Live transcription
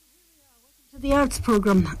The Arts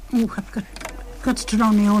Programme. Oh, I've got to turn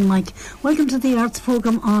on my own mic. Welcome to the Arts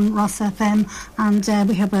Programme on Ross FM, and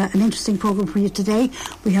we have an interesting programme for you today.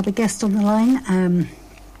 We have a guest on the line.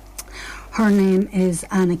 Her name is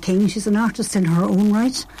Anna King. She's an artist in her own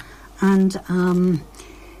right, and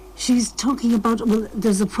she's talking about, well,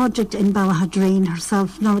 there's a project in Ballaghaderreen.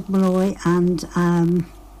 Herself, Noel Monaghan and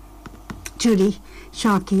Judy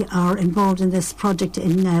Sharkey are involved in this project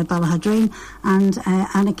in Ballaghaderreen, and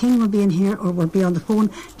Anna King will be in here, or will be on the phone,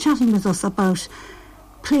 chatting with us about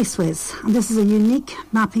Placeways. And this is a unique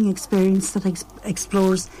mapping experience that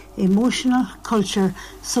explores emotional, culture,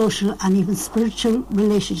 social and even spiritual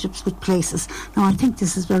relationships with places. Now, I think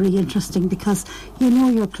this is very interesting because you know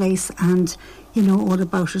your place and you know all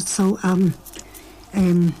about it. So,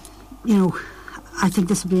 you know, I think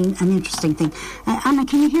this will be an interesting thing. Anna,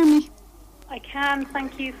 can you hear me? I can.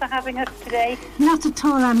 Thank you for having us today. Not at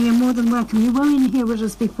all, Annie. You're more than welcome. You were in here with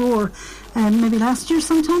us before, maybe last year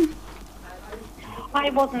sometime? I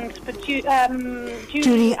wasn't, but Judy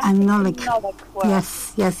and Noel were.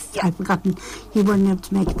 Yes, I've forgotten. You weren't able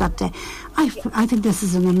to make it that day. I think this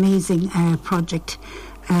is an amazing project,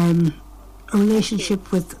 a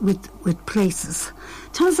relationship with places.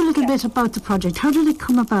 Tell us a little bit about the project. How did it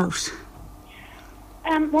come about?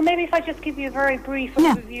 Well, maybe if I just give you a very brief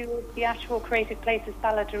overview of the actual Creative Places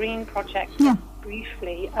Ballaghaderreen project,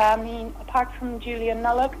 briefly. I mean, apart from Julie and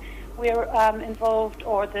Noel, we're involved,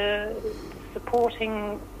 or the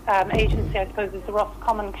supporting agency, I suppose, is the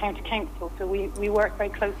Roscommon County Council. So we work very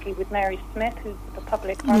closely with Mary Smith, who's the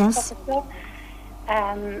Public Arts Officer.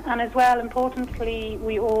 And as well, importantly,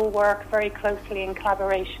 we all work very closely in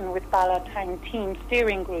collaboration with Bala Town Team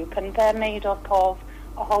Steering Group, and they're made up of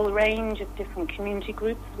a whole range of different community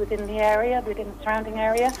groups within the area, within the surrounding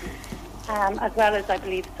area, as well as, I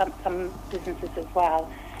believe, some businesses as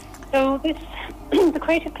well. So the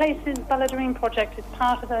Creative Places Ballaghaderreen project is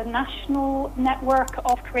part of a national network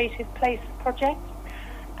of creative place projects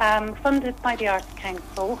funded by the Arts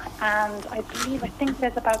Council, and I think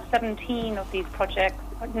there's about 17 of these projects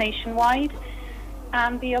nationwide,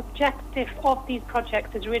 and the objective of these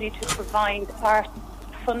projects is really to provide art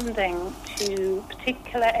funding to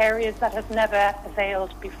particular areas that have never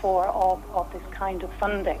availed before of this kind of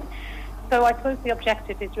funding. So I suppose the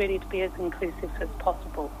objective is really to be as inclusive as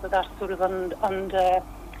possible. So that sort of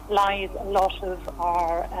underlies a lot of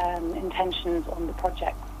our intentions on the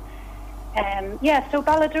project. So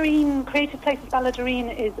Ballaghaderreen, Creative Places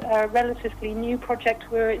Ballaghaderreen is a relatively new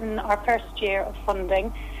project. We're in our first year of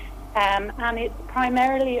funding. And it's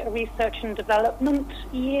primarily a research and development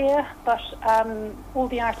year, but all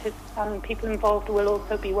the artists and people involved will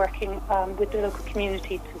also be working with the local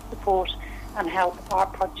community to support and help our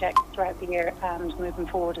projects throughout the year and moving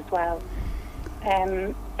forward as well.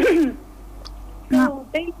 So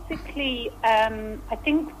basically, I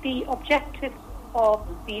think the objective of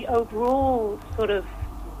the overall sort of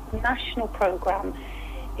national programme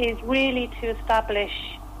is really to establish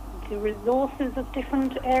the resources of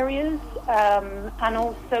different areas, and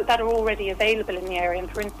also that are already available in the area. And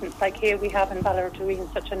for instance, like here we have in Ballaghaderreen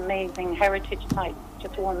such an amazing heritage site,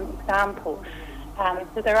 just one example.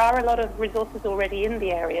 So there are a lot of resources already in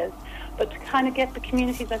the areas, but to kind of get the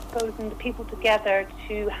communities, I suppose, and the people together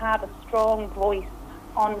to have a strong voice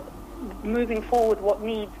on moving forward what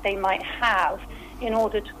needs they might have in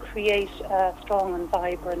order to create a strong and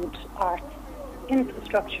vibrant arts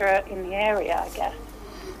infrastructure in the area, I guess.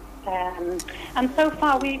 And so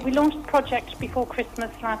far, we launched the project before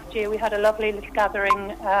Christmas last year. We had a lovely little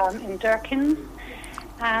gathering in Durkins,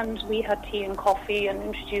 and we had tea and coffee and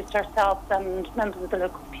introduced ourselves, and members of the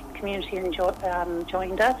local community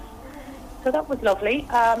joined us. So that was lovely.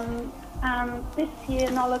 And this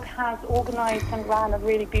year, Noel has organised and ran a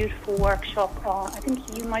really beautiful workshop. I think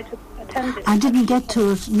you might have attended. I didn't get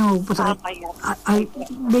to it, no, but I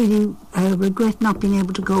really regret not being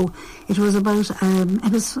able to go. It was about,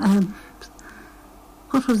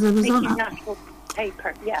 what was it? It was on natural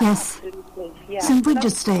paper, yes. Absolutely. Yeah. St.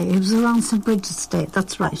 Bridget's Day. It was around St. Bridget's Day,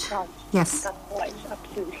 that's right. That's right. Yes. That's right,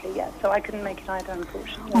 absolutely, yeah. So I couldn't make it either,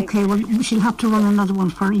 unfortunately. Okay, well, she'll have to run another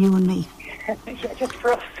one for you and me. Yeah, just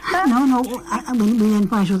for us. No, we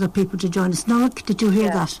invite other people to join us. No, did you hear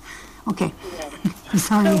that? Okay. Yeah.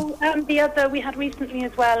 Sorry. So we had recently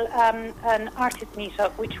as well an artist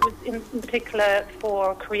meetup, which was in particular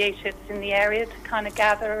for creatives in the area to kind of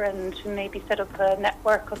gather and to maybe set up a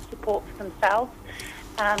network of support for themselves.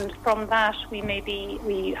 And from that,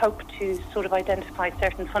 we hope to sort of identify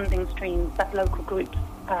certain funding streams that local groups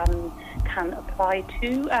can apply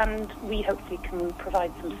to, and we hopefully can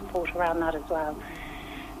provide some support around that as well.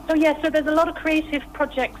 So there's a lot of creative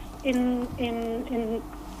projects in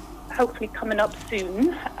hopefully coming up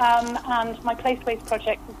soon. And my Placeways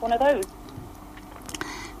project is one of those.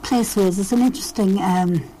 Placeways is an interesting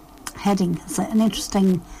heading. It's an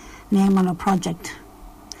interesting name on a project.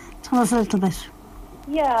 Tell us a little bit.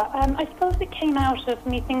 Yeah, I suppose it came out of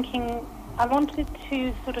me thinking I wanted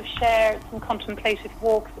to sort of share some contemplative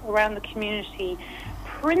walks around the community,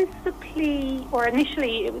 principally, or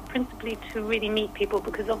initially, it was principally to really meet people,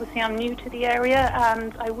 because obviously I'm new to the area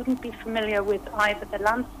and I wouldn't be familiar with either the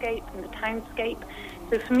landscape and the townscape.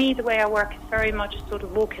 So for me, the way I work is very much sort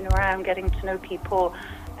of walking around, getting to know people,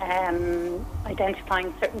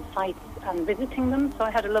 identifying certain sites and visiting them. So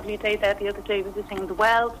I had a lovely day there the other day visiting the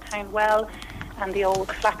well, the town well, and the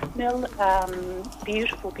old flax mill.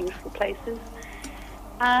 Beautiful, beautiful places.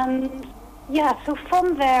 And yeah, so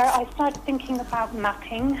from there I started thinking about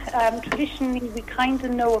mapping. Traditionally we kind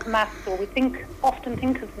of know of maps, or we often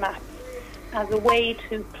think of maps as a way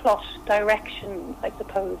to plot directions, I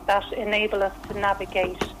suppose, that enable us to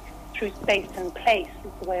navigate through space and place,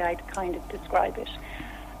 is the way I'd kind of describe it.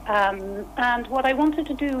 And what I wanted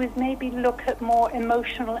to do is maybe look at more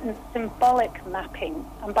emotional and symbolic mapping.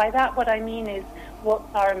 And by that what I mean is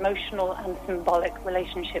what's our emotional and symbolic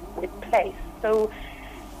relationship with place. So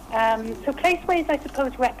Placeways, I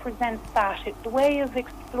suppose, represents that. It's a way of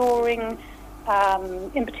exploring,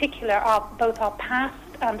 in particular, both our past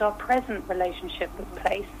and our present relationship with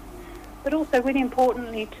place, but also, really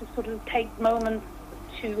importantly, to sort of take moments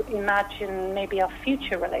to imagine maybe our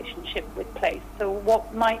future relationship with place. So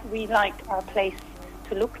what might we like our place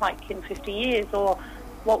to look like in 50 years, or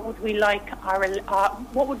what would we like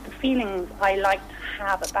what would the feelings I like to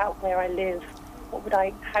have about where I live?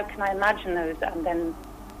 How can I imagine those, and then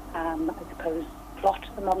I suppose plot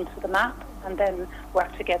them onto the map, and then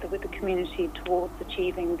work together with the community towards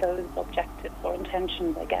achieving those objectives or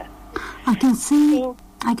intentions, I guess. I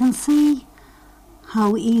can see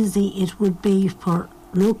how easy it would be for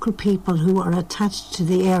local people who are attached to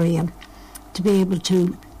the area to be able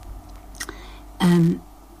to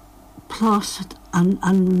plot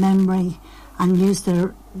and memory and use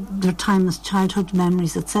their time as childhood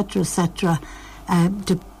memories, etc.,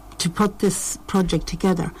 to put this project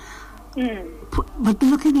together. But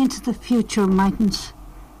looking into the future mightn't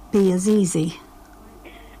be as easy.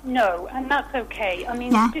 No, and that's okay. I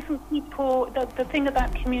mean, different people, the thing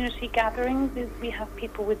about community gatherings is we have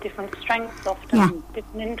people with different strengths often,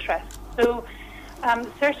 different interests. So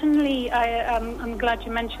certainly I'm glad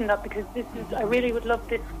you mentioned that, because I really would love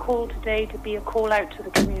this call today to be a call out to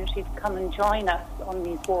the community to come and join us on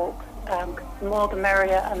these walks. The more the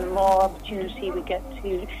merrier, and the more opportunity we get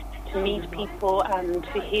to meet people and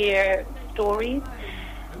to hear stories.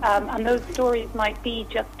 And those stories might be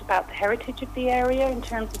just about the heritage of the area in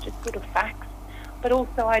terms of just sort of facts, but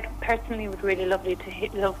also I personally would really love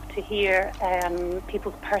to hear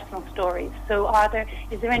people's personal stories. So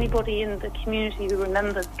is there anybody in the community who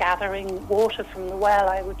remembers gathering water from the well?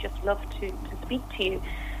 I would just love to speak to you.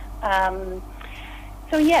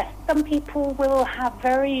 So yes, some people will have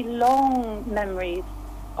very long memories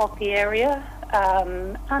of the area,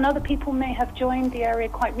 and other people may have joined the area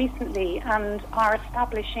quite recently and are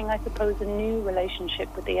establishing, I suppose, a new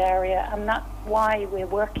relationship with the area, and that's why we're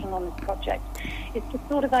working on this project. It's to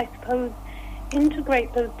sort of, I suppose,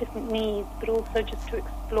 integrate those different needs, but also just to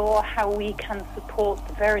explore how we can support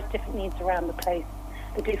the various different needs around the place,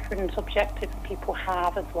 the different objectives people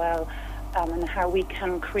have as well, and how we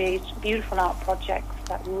can create beautiful art projects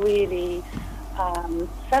that really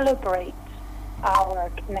celebrate our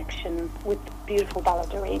connection with beautiful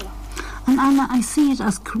Ballaghaderreen. And Anna, I see it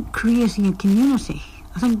as creating a community.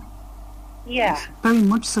 I think very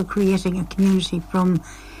much so, creating a community from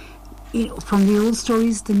the old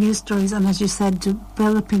stories, the new stories, and as you said,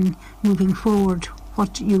 developing, moving forward,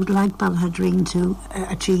 what you would like Ballaghaderreen to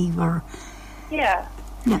achieve.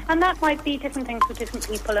 And that might be different things for different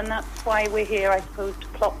people, and that's why we're here, I suppose, to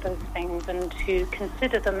plot those things and to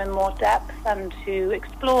consider them in more depth and to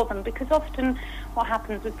explore them, because often what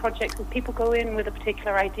happens with projects is people go in with a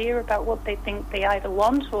particular idea about what they think they either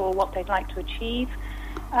want or what they'd like to achieve,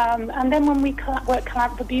 and then when we work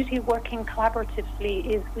the beauty of working collaboratively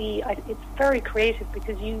is it's very creative,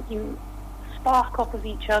 because you spark off of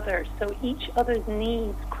each other, so each other's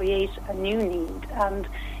needs create a new need, and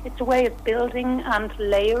it's a way of building and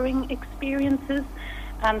layering experiences,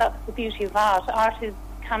 and that's the beauty of art. Art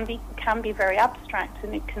can be very abstract,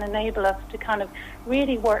 and it can enable us to kind of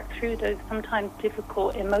really work through those sometimes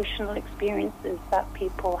difficult emotional experiences that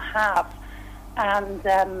people have, and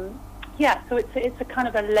so it's a kind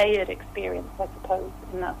of a layered experience, I suppose,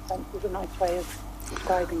 in that sense, is a nice way of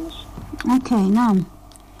describing it. Okay, now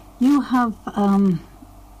you have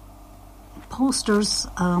posters,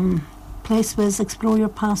 Place Viz, Explore Your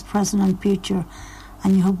Past, Present and Future,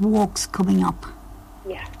 and you have walks coming up.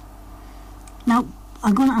 Yeah. Now,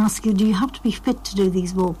 I'm going to ask you, do you have to be fit to do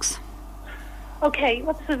these walks? Okay,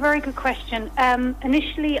 that's a very good question.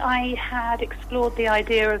 Initially, I had explored the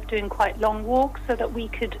idea of doing quite long walks so that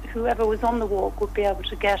whoever was on the walk would be able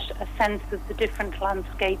to get a sense of the different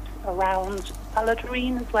landscapes around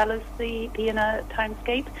Ballaghaderreen as well as the inner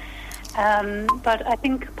townscape. But I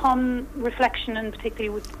think upon reflection, and particularly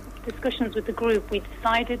with discussions with the group, we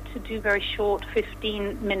decided to do very short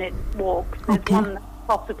 15-minute walks. There's one that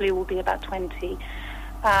possibly will be about 20.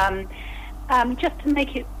 Just to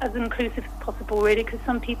make it as inclusive as possible, really, because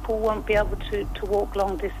some people won't be able to walk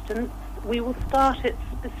long distance. We will start at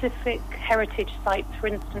specific heritage sites, for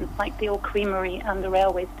instance, like the old creamery and the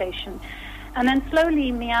railway station, and then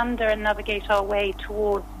slowly meander and navigate our way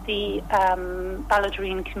towards the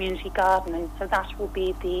Ballaghaderreen Community Garden, and so that will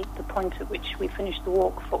be the point at which we finish the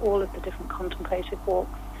walk for all of the different contemplative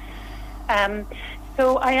walks.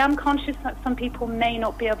 So I am conscious that some people may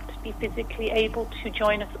not be able to be physically able to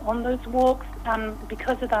join us on those walks, and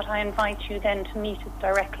because of that I invite you then to meet us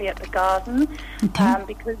directly at the garden,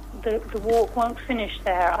 because the walk won't finish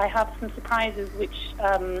there. I have some surprises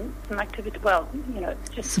some activity,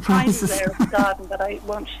 just surprises there at the garden that I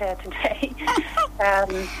won't share today.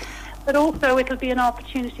 But also it'll be an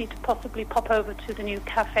opportunity to possibly pop over to the new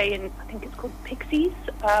cafe in, I think it's called Pixies,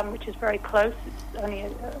 which is very close. It's only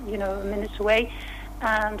a minute away,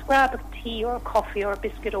 and grab a tea or a coffee or a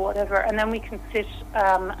biscuit or whatever, and then we can sit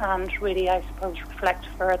and really, I suppose, reflect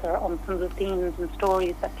further on some of the themes and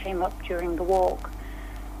stories that came up during the walk.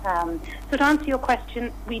 So to answer your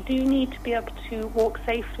question, we do need to be able to walk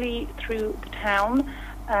safely through the town,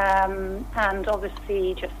 and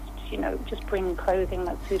obviously just bring clothing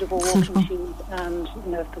that's suitable, walking shoes, and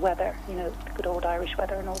if the weather, the good old Irish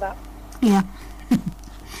weather and all that. Yeah.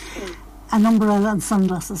 An umbrella and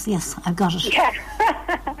sunglasses. Yes, I've got it. Yeah.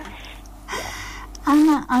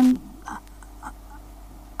 And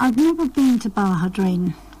I've never been to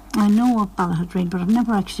Ballaghaderreen. I know of Ballaghaderreen, but I've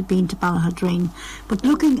never actually been to Ballaghaderreen. But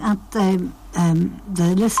looking at the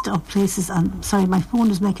list of places, and sorry, my phone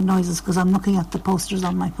is making noises because I'm looking at the posters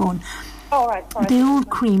on my phone. All right. The old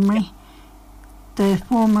creamery, the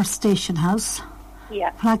former station house,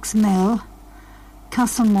 Flax Mill,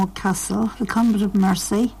 Castlemore Castle, the Convent of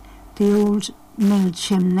Mercy, the old mill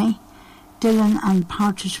chimney, Dillon and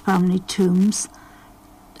Partridge family tombs,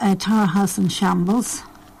 Tower House in Shambles,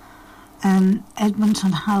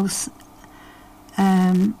 Edmonton House.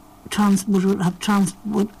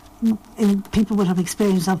 People would have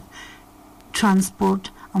experience of transport,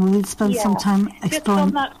 and we will spend some time exploring. Just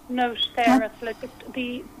on that note there, Ursula,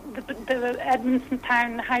 the Edmonton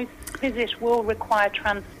Town House visit will require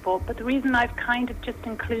transport, but the reason I've kind of just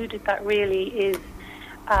included that really is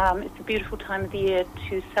it's a beautiful time of the year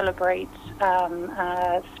to celebrate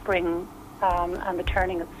spring and the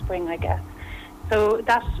turning of spring, I guess. So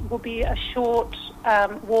that will be a short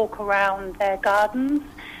walk around their gardens,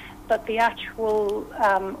 but the actual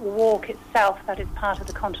walk itself, that is part of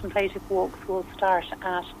the contemplative walks, will start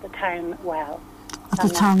at the town well. At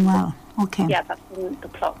the town well, okay. Yeah, that's the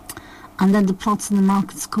plot. And then the plots in the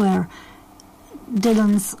market square.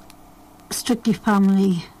 Dillon's Strickland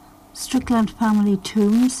family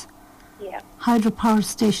tombs. Yeah. Hydropower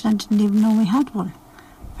station, I didn't even know we had one.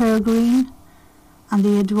 Fairgreen and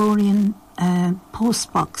the Edwardian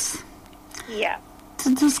post box. Yeah.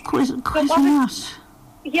 There's quite a lot.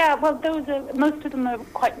 Yeah, well, most of them are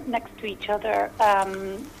quite next to each other.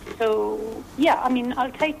 So yeah, I mean,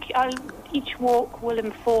 each walk will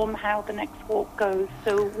inform how the next walk goes.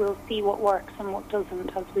 So we'll see what works and what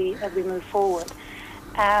doesn't as we move forward.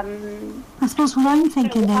 I suppose what I'm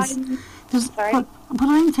thinking is there's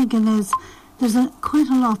quite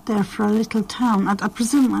a lot there for a little town. I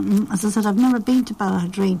presume, as I said, I've never been to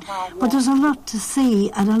Ballaghaderreen, but there's a lot to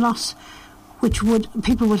see and a lot which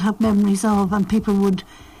people would have memories of, and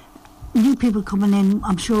new people coming in,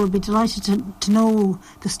 I'm sure, would be delighted to know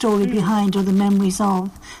the story behind or the memories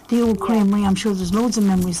of the old creamery. I'm sure there's loads of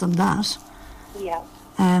memories on that. Yeah.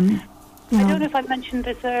 I don't know if I mentioned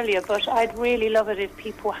this earlier, but I'd really love it if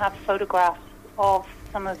people have photographs of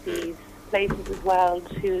some of these places as well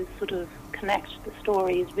to sort of connect the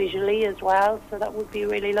stories visually as well. So that would be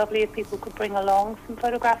really lovely if people could bring along some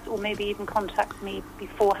photographs, or maybe even contact me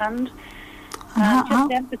beforehand. Just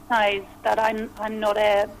to emphasise that I'm not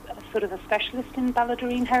a sort of a specialist in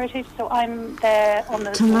Ballaghaderreen heritage, so I'm there on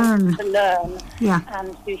the to learn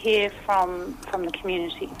and to hear from the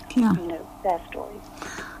community, their stories.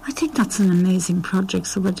 I think that's an amazing project,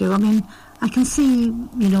 so I do. I mean, I can see,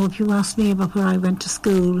 if you ask me about where I went to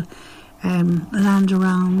school, land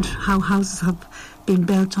around, how houses have been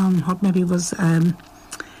built on what maybe was,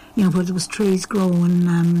 where there was trees growing,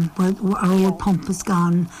 where our old pump was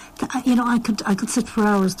gone. I could sit for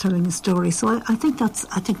hours telling a story. So I think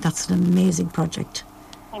that's an amazing project.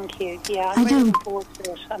 Thank you. Yeah, I'm really looking forward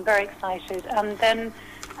to it. I'm very excited. And then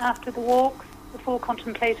after the walks, the 4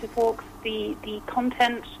 contemplative walks, the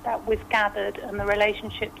content that was gathered and the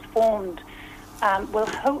relationships formed will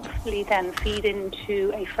hopefully then feed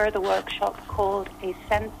into a further workshop called A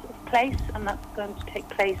Sense of Place, and that's going to take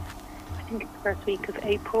place, I think it's the first week of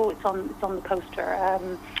April. It's on the poster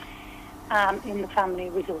in the Family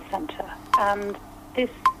Resource Centre. And this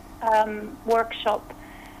workshop,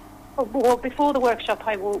 well, before the workshop,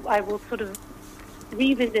 I will sort of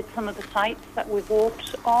revisit some of the sites that we've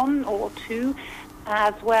walked on or to,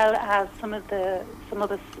 as well as some of the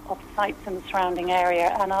sites in the surrounding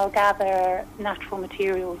area, and I'll gather natural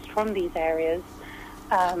materials from these areas,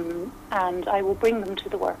 and I will bring them to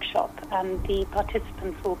the workshop, and the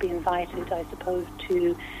participants will be invited, I suppose,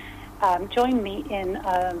 to join me in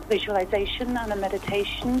a visualization and a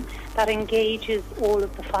meditation that engages all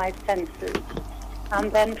of the 5 senses. And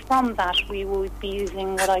then from that, we will be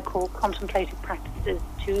using what I call contemplative practices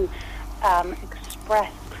to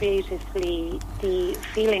express creatively the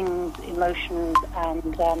feelings, emotions,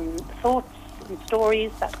 and thoughts and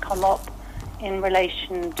stories that come up in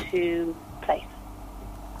relation to place.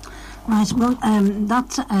 Right, well,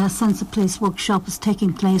 that Sense of Place workshop is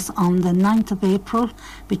taking place on the 9th of April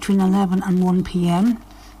between 11 and 1 p.m.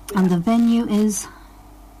 And the venue is?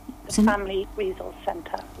 The Family Resource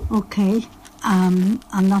Centre. Okay.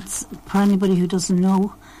 And that's, for anybody who doesn't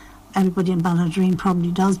know, everybody in Ballaghaderreen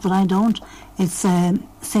probably does, but I don't. It's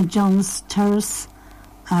St. John's Terrace,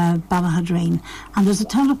 Ballaghaderreen. And there's a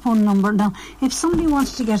telephone number. Now, if somebody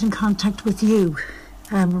wants to get in contact with you,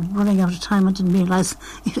 we're running out of time. I didn't realise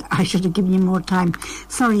I should have given you more time.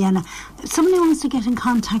 Sorry, Anna. If somebody wants to get in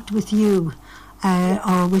contact with you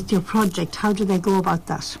or with your project, how do they go about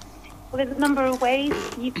that? Well, there's a number of ways.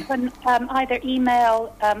 You can either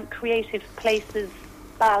email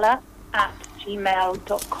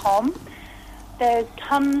creativeplacesbala@gmail.com. There's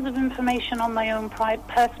tons of information on my own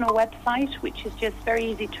personal website, which is just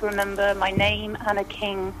very easy to remember. My name, Anna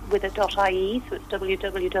King, with a .ie, so it's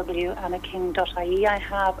www.annaking.ie. I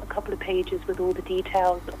have a couple of pages with all the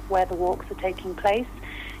details of where the walks are taking place.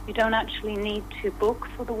 You don't actually need to book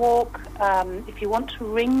for the walk. If you want to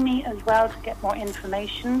ring me as well to get more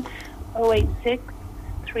information, 086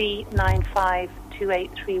 395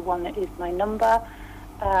 2831 is my number.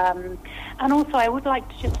 And also I would like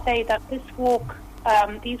to just say that these walks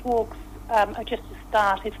are just a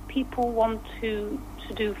start. If people want to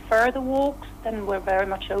do further walks, then we're very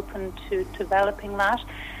much open to developing that.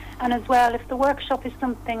 And as well, if the workshop is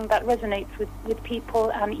something that resonates with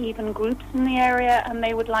people and even groups in the area, and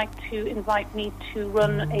they would like to invite me to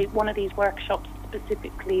run one of these workshops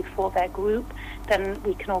specifically for their group, then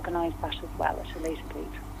we can organise that as well at a later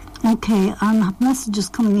date. Okay, messages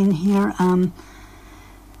coming in here. A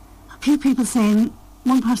few people saying,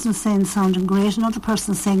 one person saying sounding great, another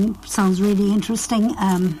person saying sounds really interesting.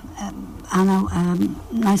 Anna,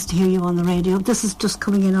 nice to hear you on the radio. This is just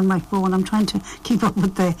coming in on my phone. I'm trying to keep up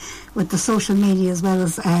with the social media as well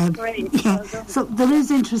as great. Yeah. So there is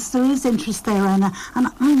interest there, Anna, and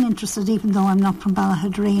I'm interested even though I'm not from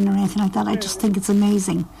Ballaghaderreen or anything like that. I just think it's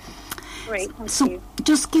amazing. Great, thank you.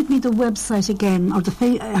 Just give me the website again, or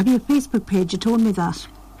have you a Facebook page? You told me that.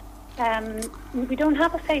 We don't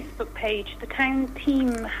have a Facebook page. The town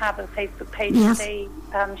team have a Facebook page. Yes. They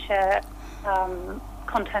share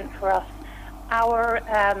content for us. Our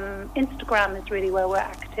Instagram is really where we're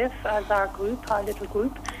active as our little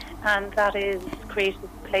group, and that is Creative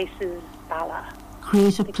Places Bala.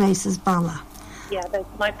 Creative Places Bala. Yeah, there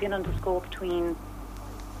might be an underscore between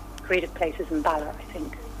Creative Places and Bala, I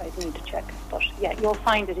think. I need to check. But yeah, you'll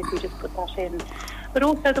find it if you just put that in. But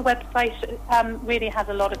also the website really has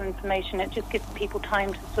a lot of information. It just gives people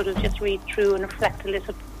time to sort of just read through and reflect a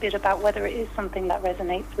little bit about whether it is something that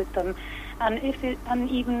resonates with them, and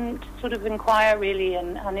even to sort of inquire really,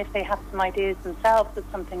 and if they have some ideas themselves of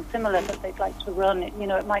something similar that they'd like to run. It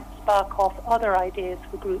might spark off other ideas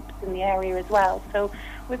for groups in the area as well. So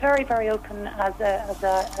we're very, very open as a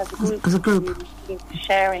group to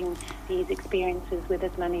sharing these experiences with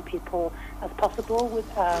as many people as possible,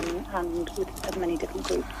 and with as many different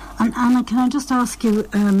groups. And Anna, can I just ask you,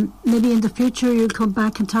 maybe in the future you'll come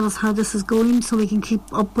back and tell us how this is going, so we can keep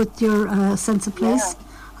up with your sense of place? Yeah.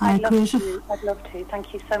 I'd love to.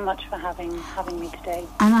 Thank you so much for having me today.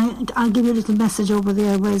 And I'll give you a little message over the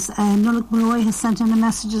airways. Noel Monaghan has sent in a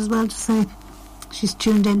message as well to say she's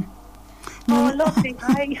tuned in. Oh, lovely.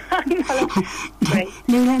 Hi. Great.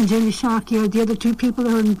 Nuala and Julie Sharkey are the other two people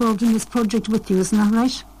that are involved in this project with you, isn't that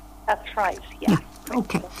right? That's right, yeah.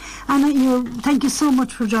 Okay. Anna, thank you so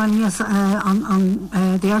much for joining us on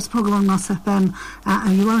the Arts Programme on Ross FM.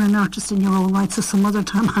 You are an artist in your own right, so some other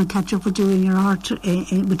time I'll catch up with you in your art,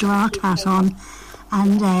 with your art hat on,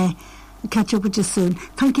 and catch up with you soon.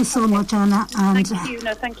 Thank you so much, Anna. And thank you.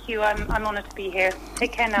 No, thank you. I'm honoured to be here.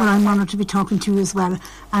 Take care now. Well, I'm honoured to be talking to you as well.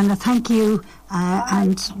 Anna, thank you,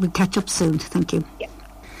 and we'll catch up soon. Thank you. Yeah.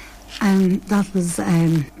 That was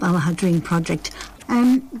Ballaghaderreen project.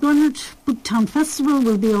 Granard Booktown Festival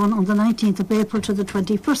will be on the 19th of April to the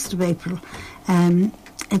 21st of April.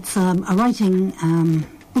 It's a writing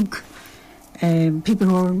book. People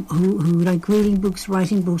who like reading books,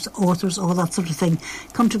 writing books, authors, all that sort of thing,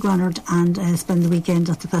 come to Granard and spend the weekend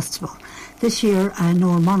at the festival. This year,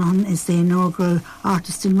 Noel Monaghan is the inaugural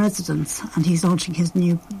artist in residence, and he's launching his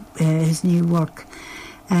new work.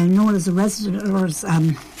 Noel is a resident,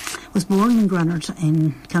 was born in Granard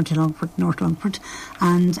in County Longford, North Longford,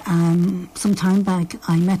 and some time back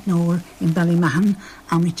I met Noel in Ballymahon,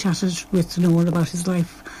 and we chatted with Noel about his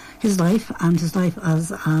life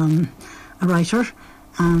as a writer,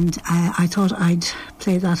 and I thought I'd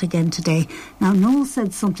play that again today. Now, Noel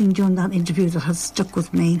said something during that interview that has stuck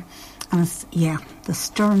with me, and it's, the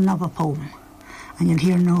stern of a poem. And you'll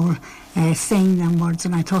hear Noel saying them words,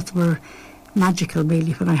 and I thought they were magical,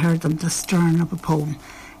 really, when I heard them, the stern of a poem.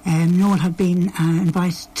 Noel had been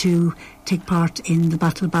invited to take part in the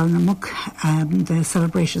Battle of Ballaghaderreen, the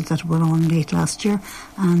celebrations that were on late last year,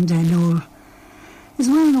 and Noel is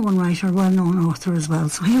a well-known writer, well-known author as well.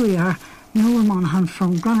 So here we are, Noel Monaghan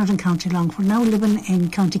from Granard in County Longford, now living in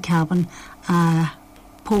County Cavan,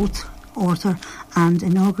 poet, author and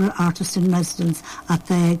inaugural artist in residence at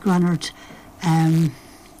the Granard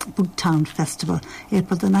Booktown Festival,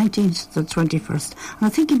 April the 19th to the 21st. And I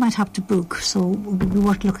think you might have to book, so it would be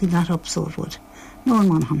worth looking that up, so it would. Noel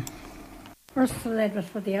Monaghan. Ursula Ledwith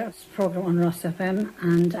for the Arts Programme on Ross FM,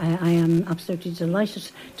 and I am absolutely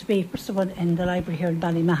delighted to be, first of all, in the library here in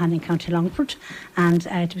Ballymahon in County Longford, and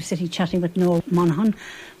to be sitting chatting with Noel Monaghan,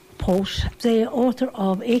 poet, the author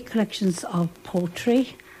of 8 collections of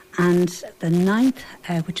poetry, and the 9th,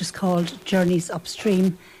 which is called Journeys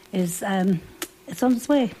Upstream, is it's on its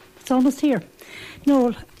way. It's almost here.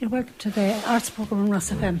 Noel, you're welcome to the Arts Programme on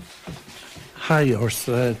Ross FM. Hi,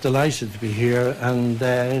 Ursula. Delighted to be here, and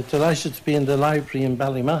delighted to be in the library in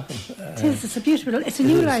Ballymahon. It's a beautiful. It's a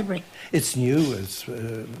new library. It's new. It's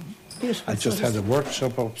beautiful. I just had a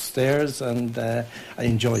workshop upstairs, and I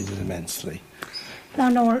enjoyed it immensely. Now,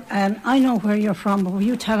 Noel, I know where you're from, but will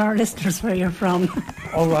you tell our listeners where you're from?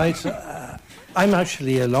 All right. I'm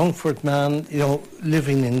actually a Longford man,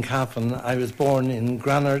 living in Cavan. I was born in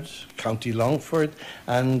Granard, County Longford,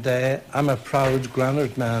 and I'm a proud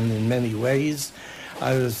Granard man in many ways.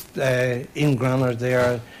 I was in Granard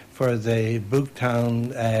there for the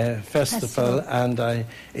Booktown Festival, and I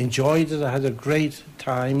enjoyed it. I had a great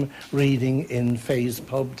time reading in Faye's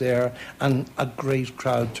pub there, and a great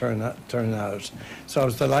crowd turn out. So I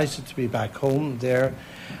was delighted to be back home there.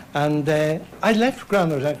 And I left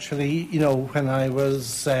Granard, actually, when I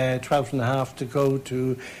was 12 and a half to go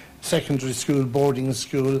to secondary school, boarding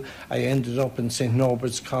school. I ended up in St.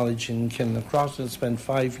 Norbert's College in Kilnacross and spent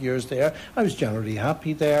 5 years there. I was generally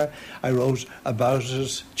happy there. I wrote about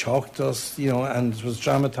it, Chalk Dust, and it was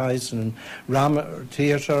dramatised in Rama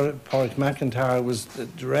Theatre. Pádraig McIntyre was the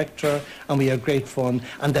director, and we had great fun.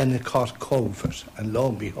 And then it caught COVID, and lo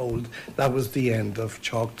and behold, that was the end of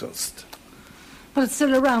Chalk Dust. But it's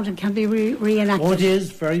still around and can be reenacted. Oh, it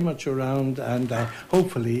is very much around, and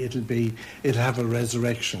hopefully it'll have a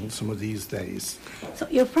resurrection some of these days. So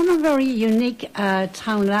you're from a very unique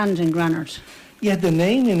townland in Granard. Yeah, the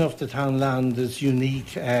naming of the townland is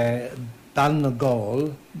unique.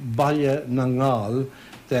 Ballaghaderreen, Ballaghaderreen,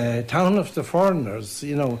 the town of the foreigners.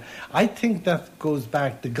 I think that goes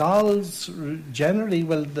back. The Gauls generally,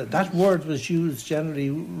 that word was used generally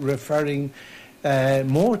referring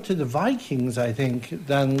more to the Vikings, I think,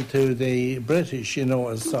 than to the British,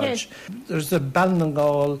 as such. There's a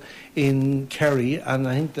Ballaghaderreen in Kerry, and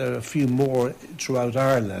I think there are a few more throughout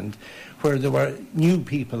Ireland, where there were new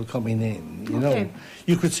people coming in,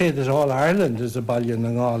 You could say that all Ireland is a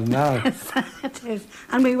Ballaghaderreen now. Yes, it is.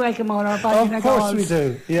 And we welcome all our Ballaghaderreens. Of course we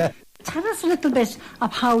do, yeah. Tell us a little bit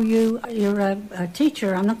of how you're a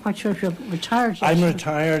teacher. I'm not quite sure if you're retired yet. I'm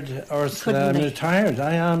retired, Ursula. I'm retired.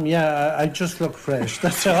 I am, yeah. I just look fresh,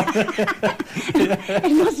 that's all.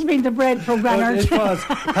 It must have been the bread from Granard. It was.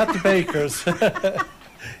 At the baker's.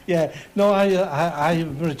 Yeah, no,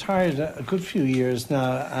 I've retired a good few years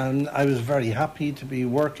now, and I was very happy to be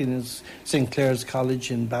working at St. Clair's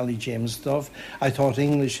College in Ballaghaderreen. I taught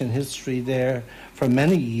English and history there for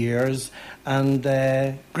many years, and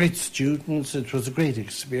great students. It was a great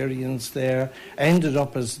experience there. I ended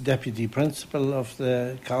up as deputy principal of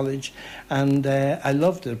the college, and I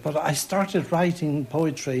loved it. But I started writing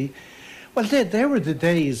poetry. Well, there were the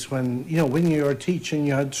days when, when you were teaching,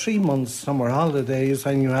 you had 3 months summer holidays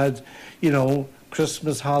and you had,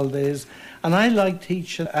 Christmas holidays. And I liked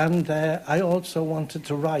teaching, and I also wanted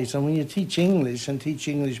to write. And when you teach English and teach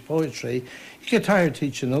English poetry, you get tired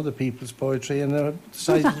teaching other people's poetry, and I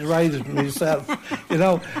decided to write it myself,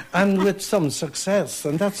 and with some success.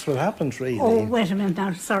 And that's what happened, really. Oh, wait a minute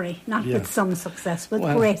now, sorry. Not with some success, with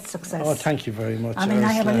great success. Oh, thank you very much, I mean,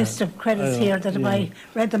 I have a list of credits here that if I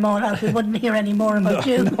read them all out, we wouldn't hear any more about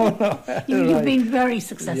you. No, You've been very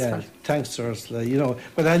successful. Yeah, thanks, Ursula.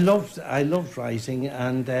 But I loved writing,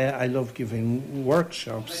 and I loved giving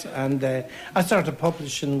workshops, and I started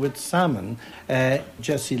publishing with Salmon.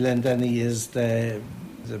 Jessie Lendenny is the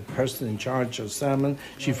person in charge of Salmon.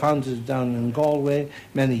 She founded it down in Galway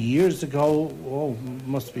many years ago. Oh,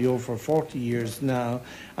 must be over 40 years now,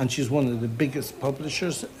 and she's one of the biggest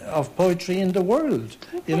publishers of poetry in the world.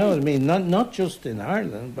 Okay. You know what I mean? Not just in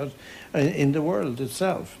Ireland, but in the world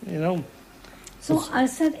itself. So I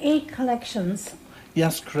said 8 collections.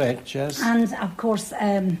 Yes, correct. Yes, and of course.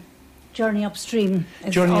 Journey Upstream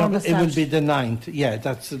is Journey Up, almost it out. will be the 9th. Yeah,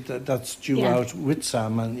 that's due out with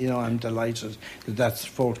Sam, and I'm delighted that that's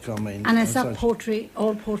forthcoming. And is that poetry,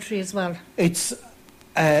 all poetry as well? It's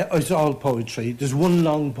all poetry. There's one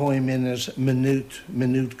long poem in it,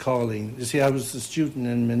 Minute Calling. You see, I was a student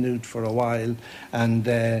in Minute for a while, and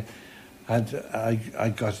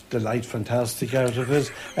I got Delight Fantastic out of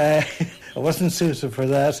it. I wasn't suited for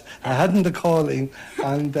that. I hadn't the calling,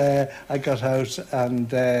 and I got out,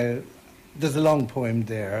 and there's a long poem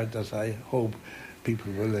there that I hope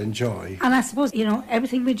people will enjoy. And I suppose,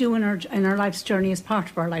 everything we do in our life's journey is part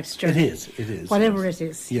of our life's journey. It is. Whatever it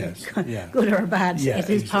is. Yes. Yeah. Good or bad, it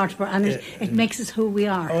is part of our, and it makes us who we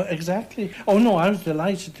are. Oh, exactly. Oh, no, I was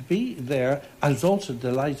delighted to be there. I was also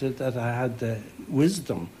delighted that I had the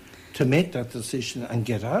wisdom to make that decision and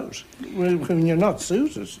get out when you're not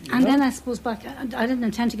suited. And then I suppose back, I didn't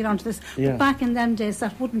intend to get onto this, but back in them days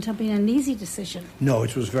that wouldn't have been an easy decision. No,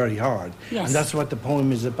 it was very hard. Yes. And that's what the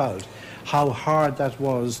poem is about. How hard that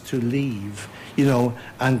was to leave,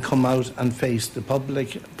 and come out and face the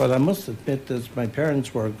public. But I must admit that my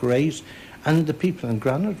parents were great, and the people in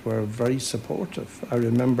Granard were very supportive. I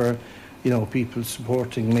remember people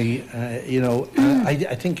supporting me, I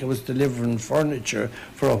think I was delivering furniture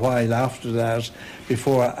for a while after that,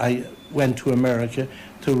 before I went to America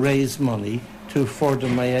to raise money to further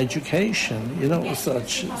my education,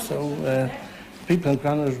 such. So people in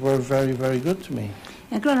Granard were very, very good to me.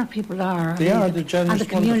 Yeah, Granard people are. They're generous, and the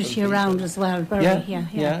community around as well.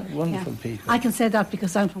 Wonderful people. I can say that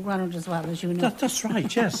because I'm from Granard as well, as you know. That's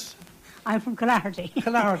right, yes. I'm from Killardy.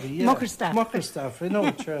 Yeah. Muckerstaff,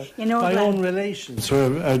 my own relations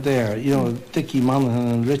are there, Dickie Monaghan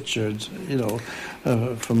and Richard,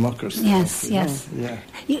 from Muckerstaff. Yes. Yeah.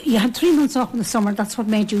 You had 3 months off in the summer, that's what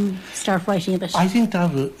made you start writing a bit? I think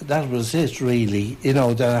that was it, really,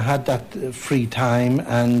 that I had that free time,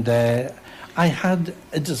 and I had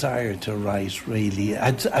a desire to write, really.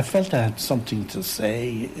 I felt I had something to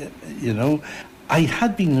say, I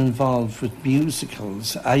had been involved with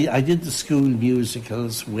musicals. I did the school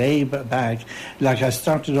musicals way back. Like, I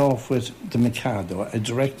started off with The Mikado. I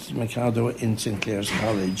directed Mikado in St. Clair's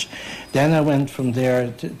College. Then I went from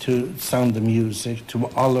there to Sound of Music, to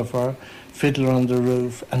Oliver, Fiddler on the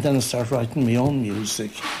Roof, and then I started writing my own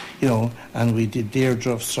music, and we did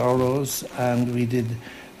Deirdre of Sorrows, and we did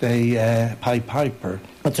the Pied Piper.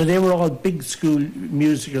 But so they were all big school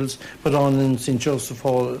musicals put on in St. Joseph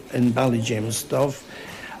Hall in Ballaghaderreen.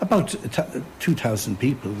 About 2,000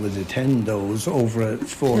 people would attend those over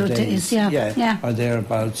 4 days. Or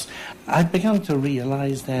thereabouts. I began to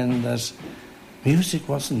realise then that music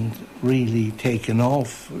wasn't really taken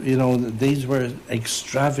off. These were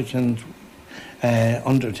extravagant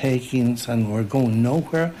undertakings and were going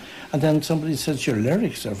nowhere. And then somebody says, your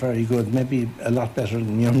lyrics are very good, maybe a lot better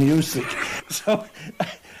than your music. So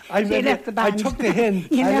I left the band. I took the hint.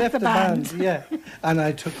 I left the band, yeah. And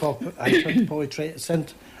I took poetry,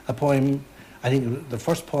 sent a poem. I think the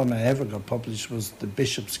first poem I ever got published was The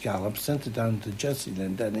Bishop's Gallop, sent it down to Jessie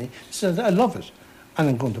Lendenny. She said, I love it, and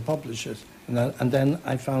I'm going to publish it. And then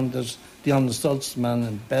I found that The Honest Ulsterman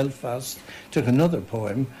in Belfast took another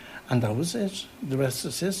poem, and that was it. The rest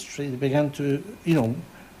is history. They began to,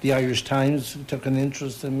 the Irish Times took an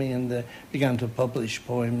interest in me, and they began to publish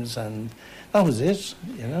poems, and that was it,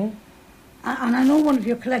 you know. And I know one of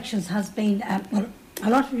your collections has been, a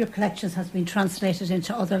lot of your collections has been translated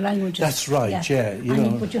into other languages. That's right, yeah.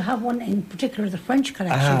 But you have one in particular, the French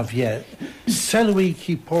collection. I have, yeah. Celui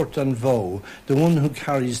qui porte un veau, the one who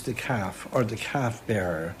carries the calf, or the calf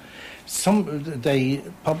bearer. The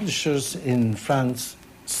publishers in France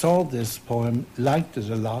saw this poem, liked it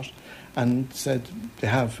a lot, and said they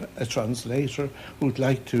have a translator who would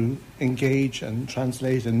like to engage and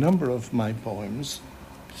translate a number of my poems.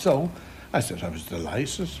 So I said I was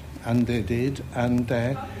delighted, and they did, and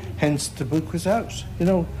hence the book was out. You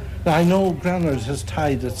know, now I know Granard has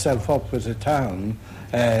tied itself up with a town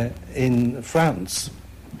in France.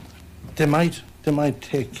 They might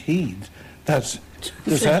take heed that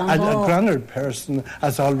there's a Granard person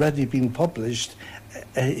has already been published,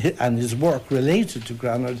 and his work related to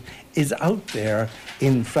Granard is out there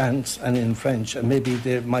in France and in French, and maybe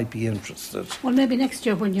they might be interested. Well, maybe next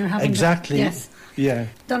year when you're having exactly. Yes. Yeah.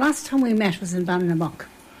 The last time we met was in Ballaghaderreen.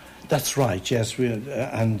 That's right. Yes,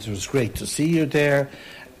 and it was great to see you there.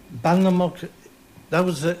 Ballaghaderreen,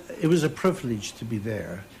 it was a privilege to be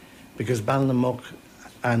there, because Ballaghaderreen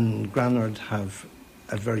and Granard have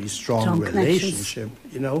a very strong relationship,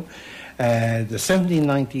 you know. The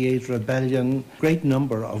 1798 rebellion, great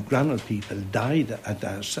number of Granard people died at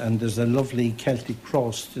that, and there's a lovely Celtic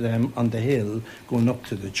cross to them on the hill going up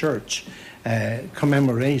to the church,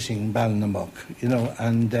 commemorating Ballaghaderreen, you know.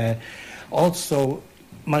 And also,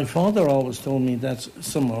 my father always told me that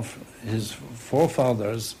some of his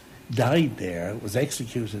forefathers died there, was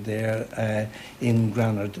executed there in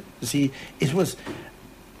Granard. You see, it was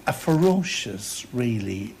a ferocious,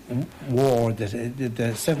 really, war. The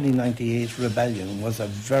 1798 rebellion was a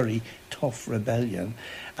very tough rebellion,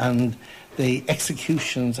 and the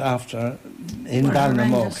executions after in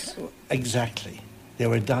Ballaghaderreen, exactly, they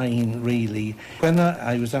were dying really. When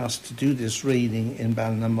I was asked to do this reading in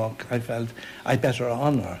Ballaghaderreen, I felt I better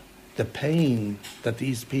honour the pain that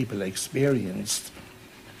these people experienced,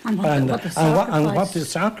 and what the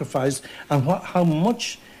sacrifice, and how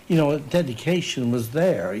much, you know, dedication was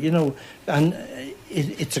there, you know. And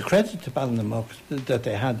it's a credit to Ballaghaderreen that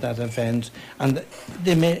they had that event, and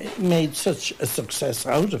they made such a success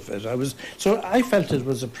out of it. I felt it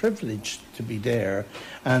was a privilege to be there,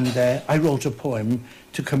 and I wrote a poem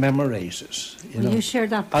to commemorate it. You share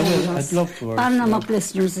that poem with us? I'd love to. Ballaghaderreen,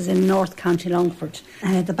 listeners, is in North County Longford.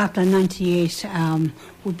 The Battle of 98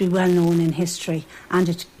 would be well known in history, and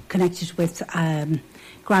it's connected with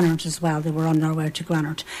Granard as well. They were on their way to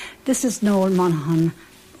Granard. This is Noel Monaghan,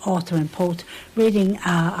 author and poet, reading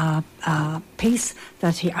a piece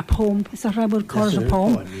a poem, is that what I would call it, a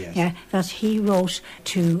poem? Yes. Yeah, that he wrote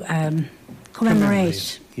to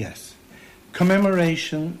commemorate. Yes.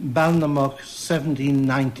 Commemoration, Ballaghaderreen,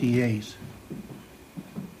 1798.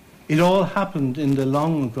 It all happened in the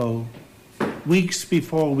long ago, weeks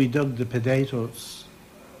before we dug the potatoes.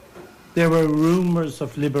 There were rumours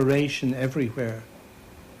of liberation everywhere.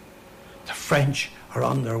 The French are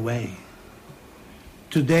on their way.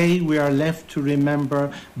 Today we are left to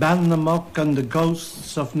remember Ballaghaderreen and the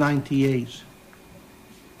ghosts of 98.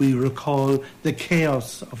 We recall the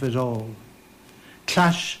chaos of it all.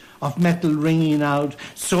 Clash of metal ringing out,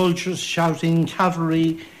 soldiers shouting,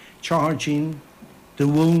 cavalry charging, the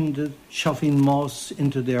wounded shoving moss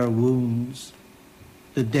into their wounds,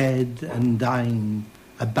 the dead and dying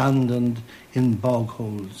abandoned in bog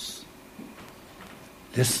holes.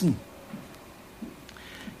 Listen.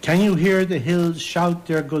 Can you hear the hills shout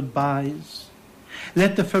their goodbyes?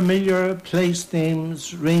 Let the familiar place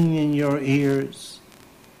names ring in your ears.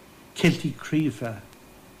 Kilty Creefa,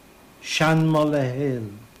 Shanmulla Hill,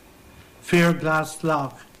 Fairglass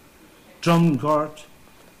Loch, Drumgort,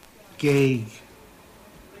 Gaig.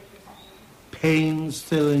 Pain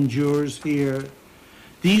still endures here.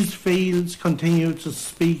 These fields continue to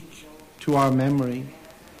speak to our memory.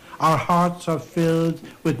 Our hearts are filled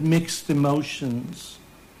with mixed emotions.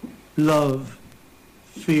 Love,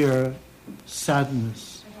 fear,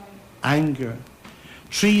 sadness, anger.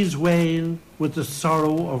 Trees wail with the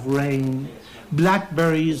sorrow of rain.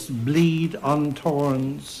 Blackberries bleed on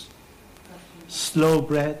thorns. Slow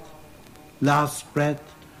breath, last breath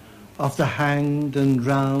of the hanged and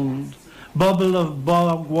drowned. Bubble of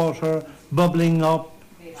bog water bubbling up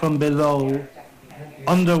from below.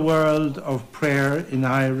 Underworld of prayer in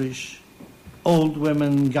Irish. Old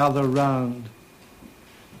women gather round.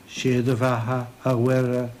 Shedavaha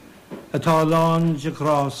Hawera Atalon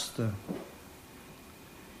Jacrosta.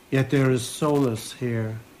 Yet there is solace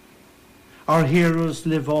here. Our heroes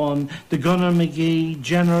live on. The Gunner McGee,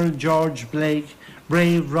 General George Blake,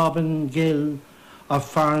 Brave Robin Gill of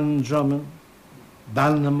Farn Drummond,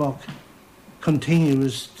 Balnamuck,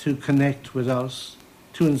 continues to connect with us,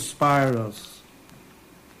 to inspire us.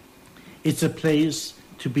 It's a place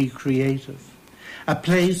to be creative, a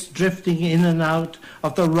place drifting in and out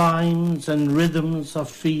of the rhymes and rhythms of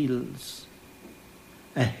fields,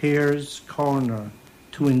 a hare's corner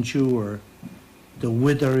to endure the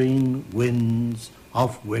withering winds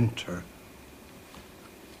of winter.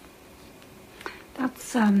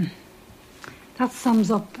 That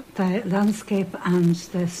sums up the landscape and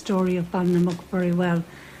the story of Balnamuck very well.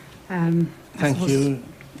 Thank you.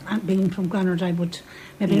 Being from Granard, I would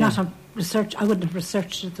maybe not have researched. I wouldn't have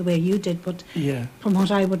researched it the way you did, but from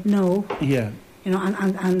what I would know, you know,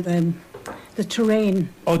 and the terrain.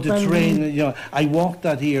 Oh, the terrain! You know, I walked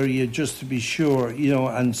that area just to be sure, you know,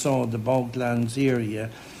 and saw the boglands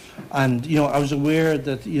area. And, you know, I was aware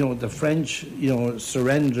that, you know, the French, you know,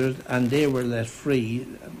 surrendered and they were let free,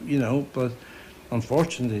 you know, but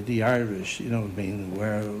unfortunately the Irish, you know,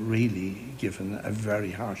 were really given a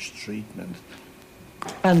very harsh treatment.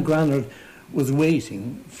 And Granard was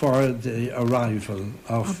waiting for the arrival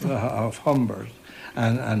of Humbert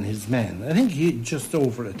and his men. I think he had just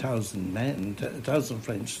over 1,000 men, 1,000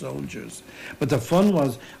 French soldiers. But the fun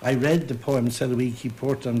was, I read the poem Celui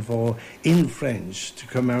Porte un Vaux in French to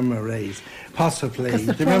commemorate, possibly. Because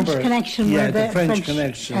the French connection, the French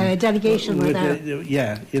connection delegation were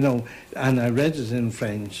there. You know, and I read it in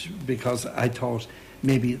French because I thought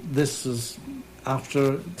maybe this is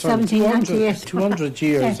after 200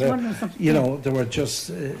 years. You know, they were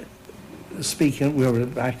just. We were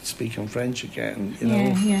back speaking French again, you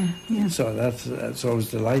know. Yeah. So so I was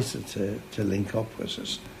delighted to link up with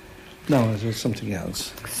it. No, it was something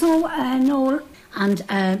else. So, Noel,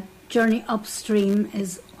 and Journey Upstream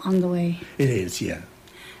is on the way. It is, yeah.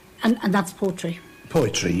 And that's poetry.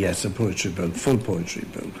 Poetry, yes, a poetry book, full poetry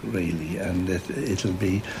book, really, and it'll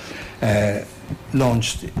be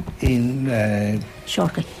launched in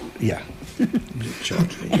shortly. Yeah.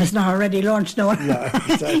 Shortly. It is not already launched, no. Yeah,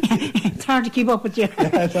 exactly. It's hard to keep up with you.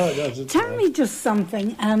 Tell me just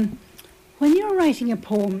something. When you're writing a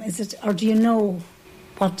poem, is it, or do you know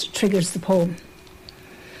what triggers the poem?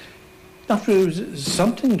 Not really.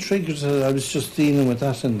 Something triggers it. I was just dealing with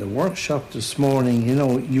that in the workshop this morning. You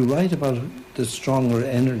know, you write about the stronger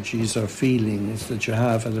energies or feelings that you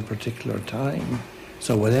have at a particular time.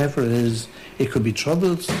 So whatever it is, it could be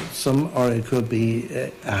troublesome or it could be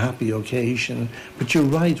a happy occasion. But you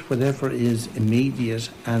write whatever is immediate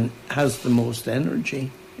and has the most energy,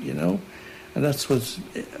 you know. And that's what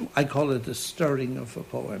I call it, the stirring of a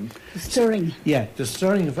poem. The stirring? Yeah, the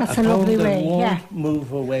stirring of that's a poem that won't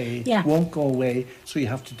move away, won't go away, so you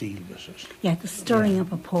have to deal with it. Yeah, the stirring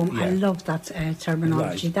of a poem. Yeah. I love that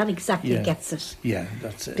terminology. Right. That exactly gets it. Yeah,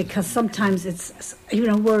 that's it. Because sometimes it's, you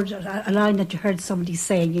know, a line that you heard somebody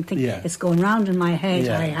saying, you think it's going round in my head,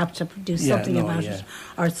 I have to do something about it,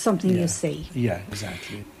 or it's something you see. Yeah,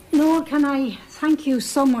 exactly. Noel, can I thank you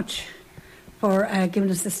so much for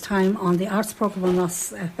giving us this time on the arts programme on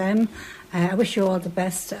Ross FM. I wish you all the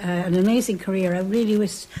best. An amazing career. I really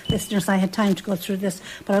wish, listeners, I had time to go through this,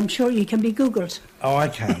 but I'm sure you can be Googled. Oh, I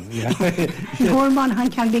can, yeah. Noel Monaghan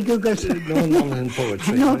can be Googled. Noel Monaghan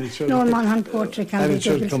poetry. Noel Monaghan poetry can be Googled.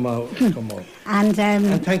 It should come out. And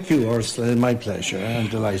thank you, Ursula. My pleasure. I'm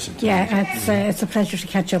delighted to it's a pleasure to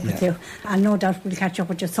catch up with you. And no doubt we'll catch up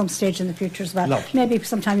with you at some stage in the future as well. Lovely. Maybe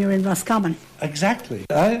sometime you're in Roscommon. Exactly.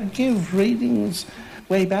 I give readings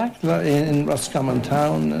way back in Roscommon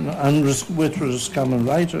town and with Roscommon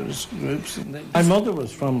writers groups. My mother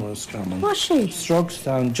was from Roscommon. Was she?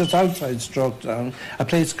 Strokestown, just outside Strokestown, a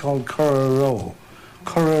place called Curraroo,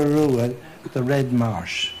 the Red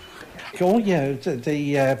Marsh. Oh yeah,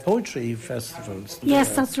 the poetry festivals.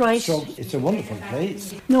 Yes, that's right. It's a wonderful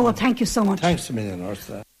place. Noel, thank you so much. Thanks a million,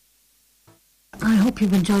 Ursula. I hope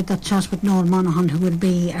you've enjoyed that chat with Noel Monaghan, who will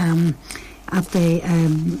be at the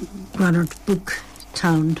Granard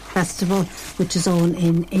Booktown Festival, which is on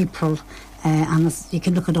in April. And you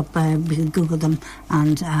can look it up, you can Google them,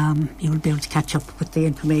 and you will be able to catch up with the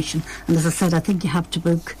information. And as I said, I think you have to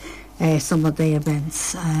book some of the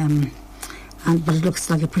events. But it looks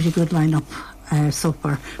like a pretty good lineup so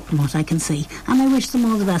far, from what I can see. And I wish them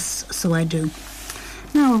all the best, so I do.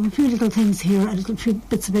 Now, a few little things here, a few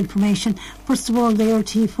bits of information. First of all, the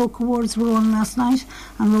RTÉ Folk Awards were on last night,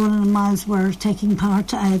 and Roland and Miles were taking part.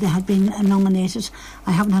 They had been nominated.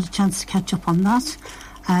 I haven't had a chance to catch up on that.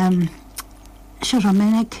 Shutter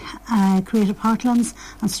Minic, Creative Heartlands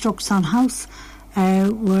and Strokestown House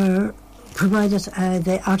were provided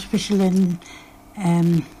the artificial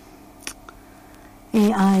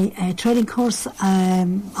AI training course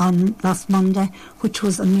on last Monday, which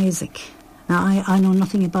was amazing. Now, I know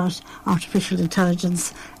nothing about artificial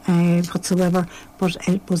intelligence whatsoever, but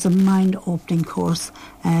it was a mind-opening course.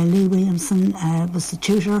 Lee Williamson was the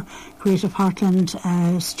tutor, Creative Heartland,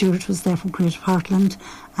 Stuart was there from Creative Heartland,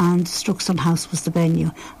 and Struckstone House was the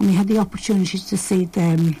venue. And we had the opportunity to see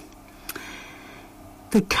the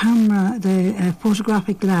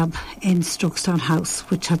photographic lab in Struckstone House,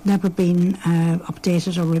 which had never been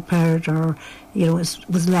updated or repaired, or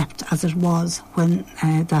was left as it was when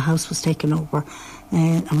the house was taken over,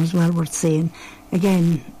 and was well worth seeing.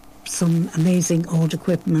 Again, some amazing old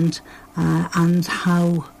equipment, and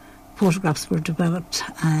how photographs were developed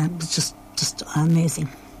was just amazing.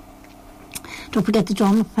 Don't forget the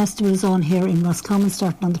Drama Festival is on here in Roscommon,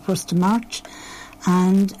 starting on the 1st of March.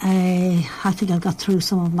 And I think I got through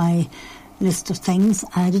some of my list of things.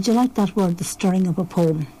 Did you like that word, the stirring of a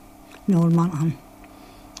poem? Noel Monaghan.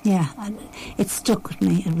 Yeah, it stuck with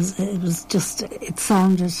me. It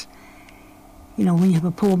sounded, when you have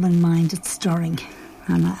a poem in mind, it's stirring.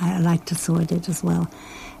 And I liked it, so I did as well.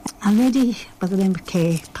 A lady by the name of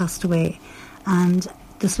Kay passed away, and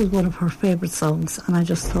this was one of her favourite songs, and I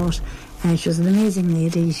just thought she was an amazing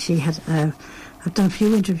lady. She had... I've done a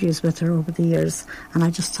few interviews with her over the years, and I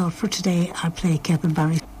just thought for today I'd play Kevin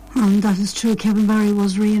Barry. And that is true, Kevin Barry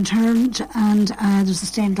was reinterred, and there's a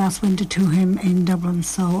stained glass window to him in Dublin,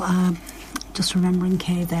 so just remembering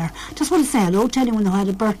Kay there. Just want to say hello to anyone who had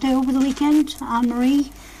a birthday over the weekend. Anne-Marie,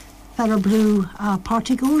 fellow blue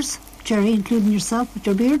partygoers, Jerry, including yourself with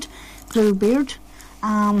your blue beard.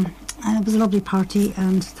 And it was a lovely party,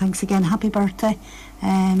 and thanks again, happy birthday.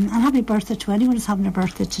 And happy birthday to anyone who's having a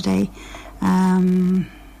birthday today.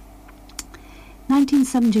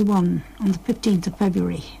 1971, on the 15th of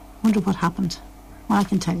February. Wonder what happened. Well, I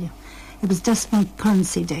can tell you. It was Decimal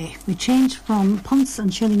Currency Day. We changed from punts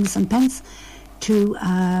and shillings and pence to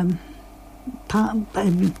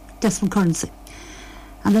decimal currency.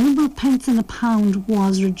 And the number of pence in a pound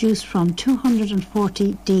was reduced from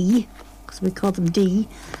 240D, because we call them D,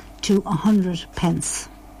 to 100 pence.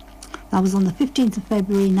 That was on the 15th of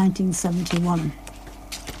February 1971.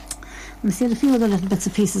 We'll see a few other little bits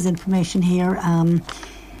and pieces of information here.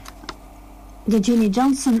 The Jeannie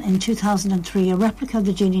Johnson in 2003, a replica of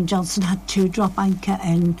the Jeannie Johnson had to drop anchor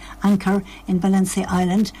in Valencia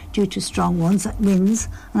Island due to strong winds. And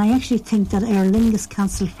I actually think that Aer Lingus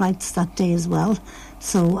cancelled flights that day as well.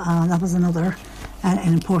 So that was another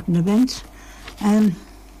an important event.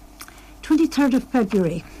 23rd of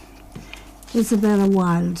February, Isabella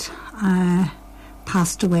Wilde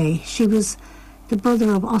passed away. She was the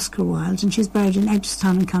brother of Oscar Wilde, and she's buried in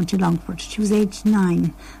Edgestown in County Longford. She was aged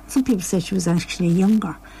 9. Some people say she was actually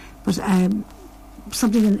younger, but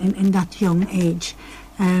something in that young age.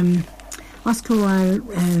 Oscar Wilde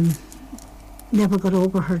never got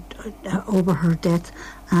over her death,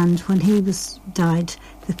 and when he died,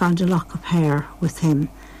 they found a lock of hair with him.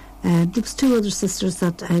 There was 2 other sisters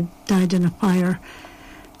that died in a fire.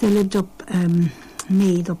 They lived up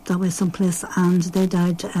Meath, up that way someplace, and they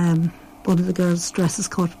died. One of the girls' dresses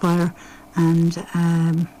caught fire, and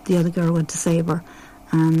the other girl went to save her,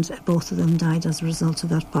 and both of them died as a result of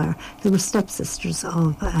that fire. They were stepsisters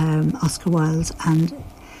of Oscar Wilde and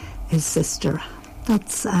his sister.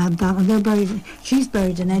 That's that, and they're buried. She's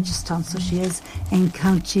buried in Edgestown, so she is in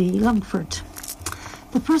County Longford.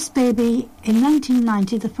 The first baby in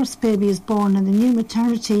 1990. The first baby is born in the new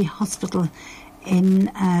maternity hospital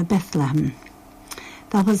in Bethlehem.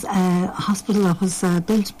 That was a hospital that was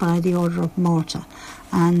built by the Order of Malta,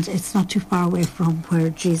 and it's not too far away from where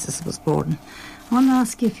Jesus was born. I want to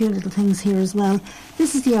ask you a few little things here as well.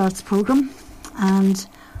 This is the arts programme, and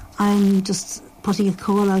I'm just putting a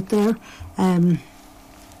call out there. If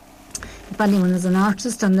anyone is an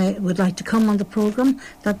artist and they would like to come on the programme,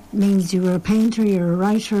 that means you're a painter, you're a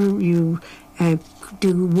writer, you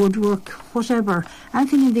do woodwork, whatever.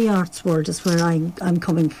 Anything in the arts world is where I'm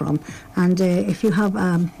coming from. And if you have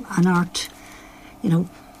an art,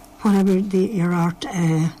 whatever your art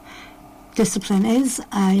discipline is,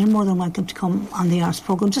 you're more than welcome to come on the arts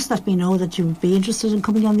programme. Just let me know that you would be interested in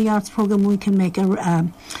coming on the arts programme. We can make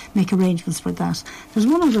arrangements for that. There's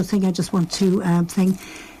one other thing I just want to think.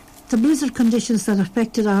 The blizzard conditions that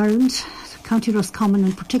affected Ireland, County Roscommon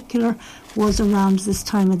in particular, was around this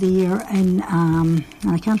time of the year and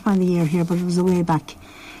I can't find the year here, but it was a way back.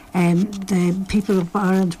 The people of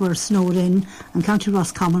Ireland were snowed in, and County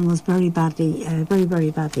Roscommon was very, very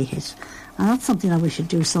badly hit. And that's something that we should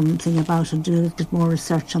do something about and do a little bit more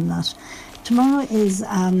research on that. Tomorrow is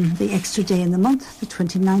the extra day in the month, the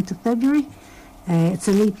 29th of February. It's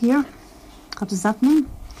a leap year. What does that mean?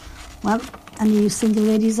 Well, any of you single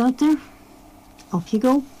ladies out there, off you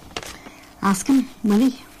go. Ask him, will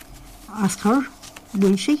he? Ask her,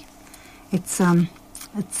 will she? It's a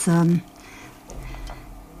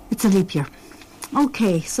leap year.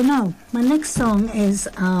 Okay, so now my next song is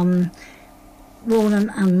Ronan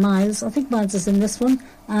and Miles. I think Miles is in this one,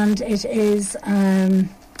 and it is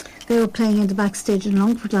they were playing in the backstage in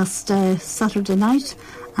Longford last Saturday night,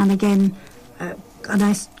 and again a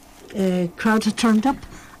nice crowd had turned up,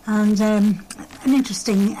 and an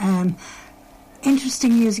interesting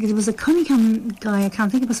music. There was a Cunningham guy, I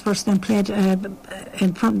can't think of his first name, played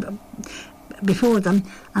in front before them,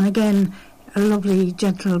 and again a lovely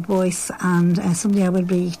gentle voice, and somebody I will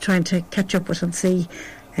be trying to catch up with and see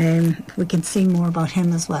we can see more about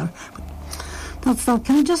him as well. That's that.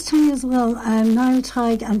 Can I just tell you as well, Niall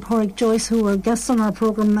Tighe and Porrick Joyce, who were guests on our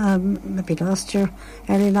programme maybe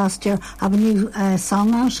early last year, have a new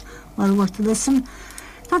song out, well worth a listen.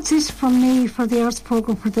 That's it from me for the Arts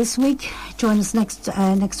programme for this week. Join us next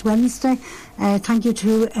Wednesday. Thank you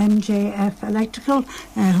to MJF Electrical,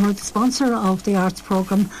 who are the sponsor of the Arts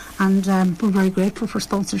programme, and we're very grateful for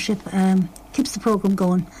sponsorship. Keeps the programme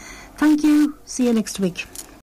going. Thank you. See you next week.